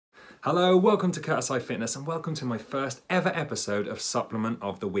Hello, welcome to COACHINE Fitness and welcome to my first ever episode of Supplement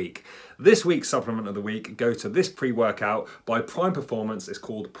of the Week. This week's Supplement of the Week goes to this pre-workout by Prime Performance. It's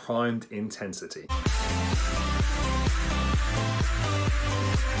called Primed Intensity.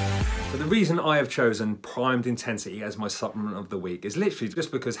 So the reason I have chosen Primed Intensity as my supplement of the week is literally just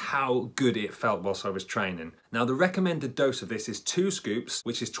because how good it felt whilst I was training. Now the recommended dose of this is 2 scoops,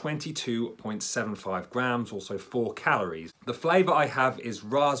 which is 22.75 grams, also 4 calories. The flavour I have is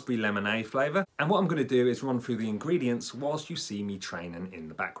raspberry lemonade flavour, and what I'm going to do is run through the ingredients whilst you see me training in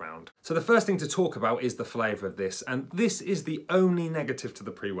the background. So the first thing to talk about is the flavour of this, and this is the only negative to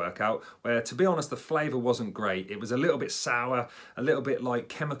the pre-workout, where to be honest the flavour wasn't great. It was a little bit sour, a little bit like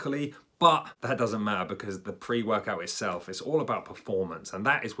chemically, but that doesn't matter because the pre-workout itself is all about performance, and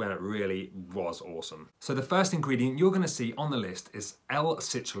that is where it really was awesome. So the first ingredient you're going to see on the list is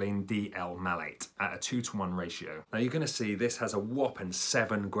L-citrulline D-L malate at a 2:1 ratio. Now you're going to see this has a whopping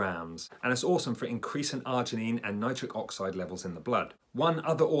 7 grams, and it's awesome for increasing arginine and nitric oxide levels in the blood. One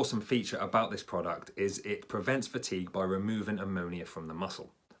other awesome feature about this product is it prevents fatigue by removing ammonia from the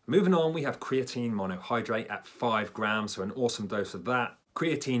muscle. Moving on, we have creatine monohydrate at 5 grams, so an awesome dose of that.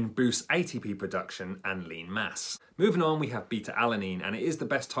 Creatine boosts ATP production and lean mass. Moving on, we have beta-alanine, and it is the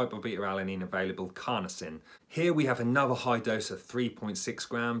best type of beta-alanine available, carnosine. Here we have another high dose of 3.6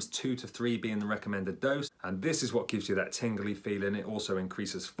 grams, 2 to 3 being the recommended dose, and this is what gives you that tingly feeling. It also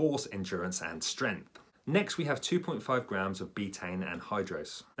increases force, endurance, and strength. Next, we have 2.5 grams of betaine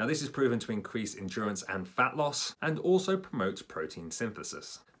anhydrous. Now this is proven to increase endurance and fat loss, and also promotes protein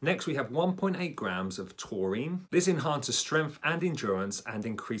synthesis. Next, we have 1.8 grams of taurine. This enhances strength and endurance and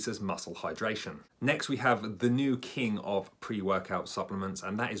increases muscle hydration. Next, we have the new king of pre-workout supplements,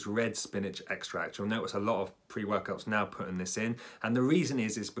 and that is red spinach extract. You'll notice a lot of pre-workouts now putting this in, and the reason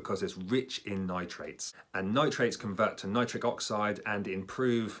is because it's rich in nitrates. And nitrates convert to nitric oxide and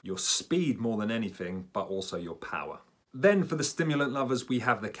improve your speed more than anything, but also your power. Then for the stimulant lovers, we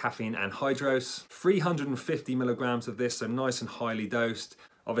have the caffeine anhydrous, 350 milligrams of this, so nice and highly dosed.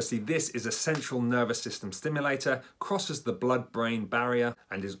 Obviously, this is a central nervous system stimulator, crosses the blood-brain barrier,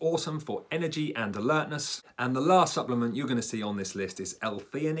 and is awesome for energy and alertness. And the last supplement you're going to see on this list is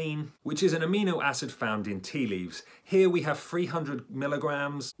L-theanine, which is an amino acid found in tea leaves. Here we have 300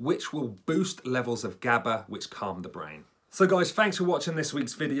 milligrams, which will boost levels of GABA, which calm the brain. So guys, thanks for watching this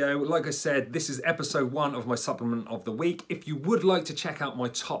week's video. Like I said, this is episode 1 of my supplement of the week. If you would like to check out my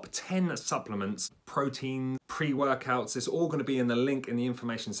top 10 supplements, protein, pre-workouts, it's all going to be in the link in the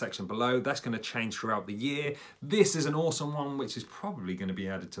information section below. That's going to change throughout the year. This is an awesome one, which is probably going to be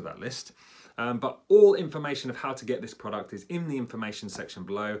added to that list. But all information of how to get this product is in the information section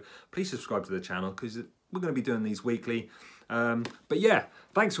below. Please subscribe to the channel because we're going to be doing these weekly. But yeah,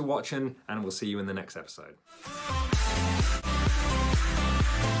 thanks for watching, and we'll see you in the next episode.